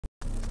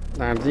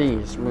Do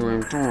dziś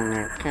byłem tu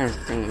na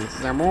każde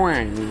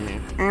zawołanie,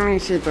 ale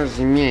się to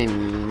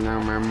zmieni, no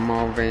mam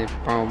mowę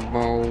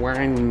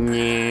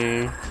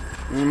powołanie.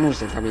 Nie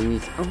muszę tobie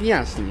nic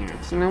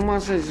objaśniać, no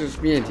możesz już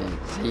wiedzieć,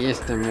 że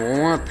jestem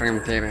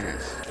łotrem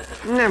teraz.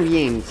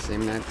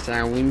 Największym na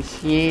całym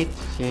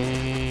świecie.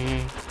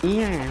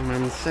 Ja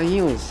mam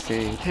sojusze,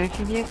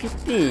 takie jak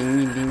ty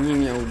nigdy nie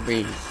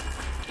miałbyś.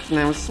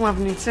 Znam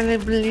sławnych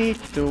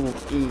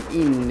celebrytów i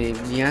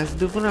innych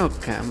gwiazdów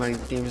rocka,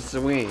 bardzo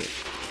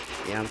złych.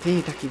 A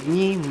ty takich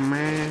nie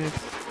masz.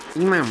 I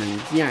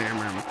ja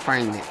mam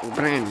fajne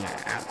ubrania,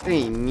 a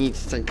ty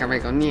nic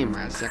ciekawego nie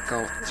masz jako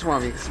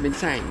człowiek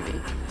zwyczajny.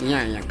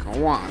 Ja jako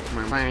łot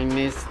mam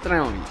fajny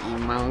strój i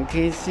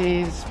mogę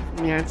się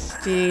śmiać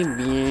z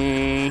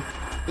ciebie.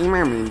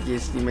 I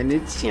jeśli będę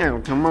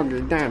chciał, to mogę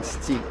dać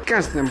ci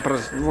każdą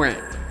prost w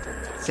łeb.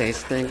 Chcesz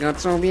tego,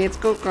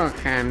 człowieczku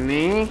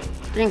kochany?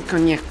 Tylko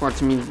nie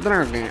chodź mi w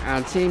drogę,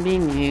 a ciebie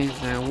nie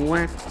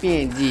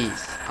załatwię dziś.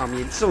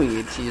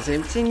 Obiecuję ci,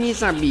 że cię nie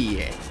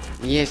zabiję.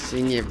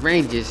 Jeśli nie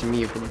wejdziesz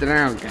mi w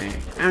drogę,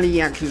 ale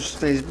jak już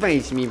chcesz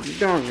wejść mi w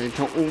drogę,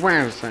 to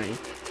uważaj.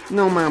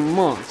 No mam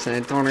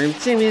moce, które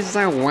ciebie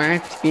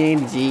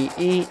załatwię dziś.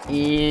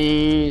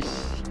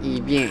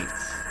 I więc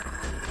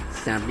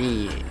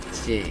zabiję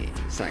cię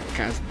za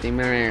każdym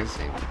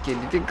razem,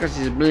 kiedy tylko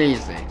się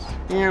zbliżysz.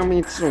 Ja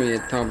obiecuję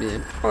tobie,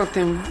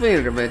 potem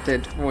wyrwę te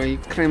twoje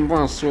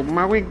kręgosłup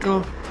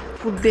małego,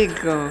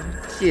 chudego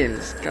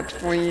cielska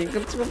twojego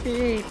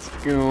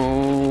człowieczku.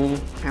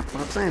 A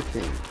poza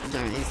tym, ja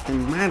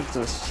jestem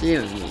bardzo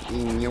silny i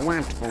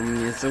niełatwo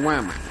mnie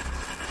złamać.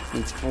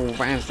 Więc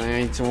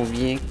uważaj,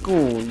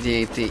 człowieku,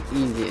 gdzie ty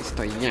idziesz,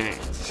 to ja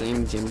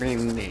wszędzie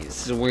będę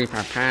zły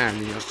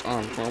papariusz,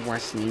 albo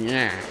właśnie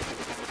ja.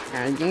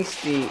 A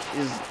jeśli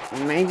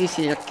znajdzie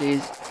się jakieś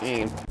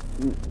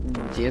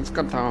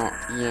dziecko, to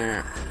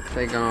ja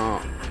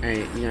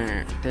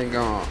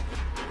tego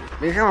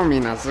wychowam mnie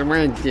na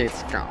złe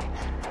dziecko.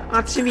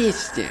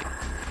 Oczywiście,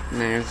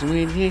 na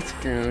złe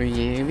dziecko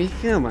je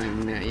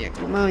wychowam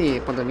jak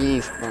moje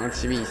podobieństwo,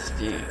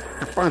 oczywiście.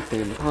 A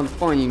potem, po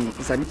twoim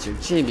zabiciu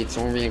ciebie,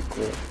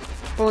 człowieku,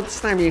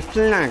 podstawię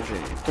flagę,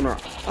 która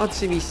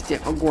oczywiście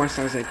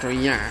ogłasza, że to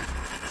ja.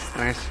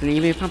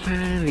 Straszliwy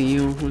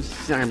papariusz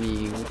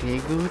zabił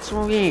tego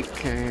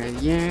człowieka,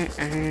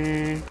 a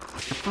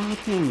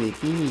potem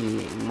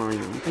wypiję moją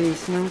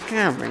pyszną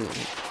kawę,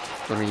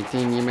 której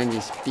ty nie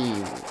będziesz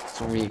pił,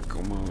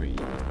 człowieku mój.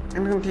 A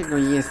do tego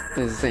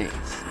jeszcze zejść.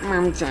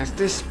 Mam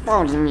ciasty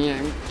spodnie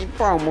i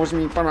pomóż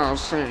mi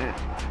proszę.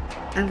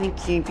 Ale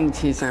kiedy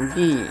cię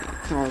zabiję,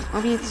 to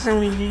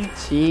obiecuję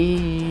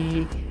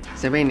ci,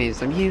 że będę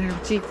zabierał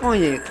ci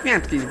twoje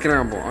kwiatki z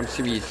grobu,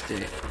 oczywiście.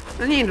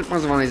 No nie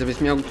pozwolę,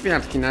 żebyś miał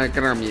kwiatki na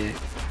grobie.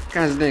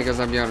 Każdego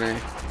zabiorę.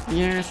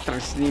 Ja,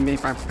 straszliwy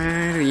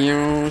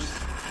papariusz.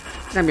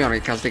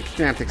 Zabiorę każdy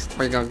kwiatek z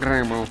twojego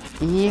grobu.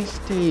 I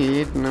jeszcze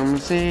jedną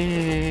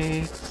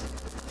rzecz.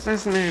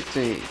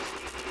 Zaznaczyć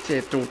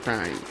cię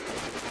tutaj.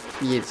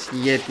 Jedz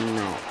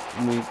jedno,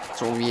 mój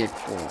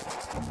człowieku,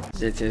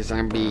 że cię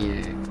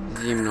zabiję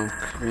zimną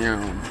krwią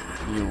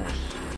już.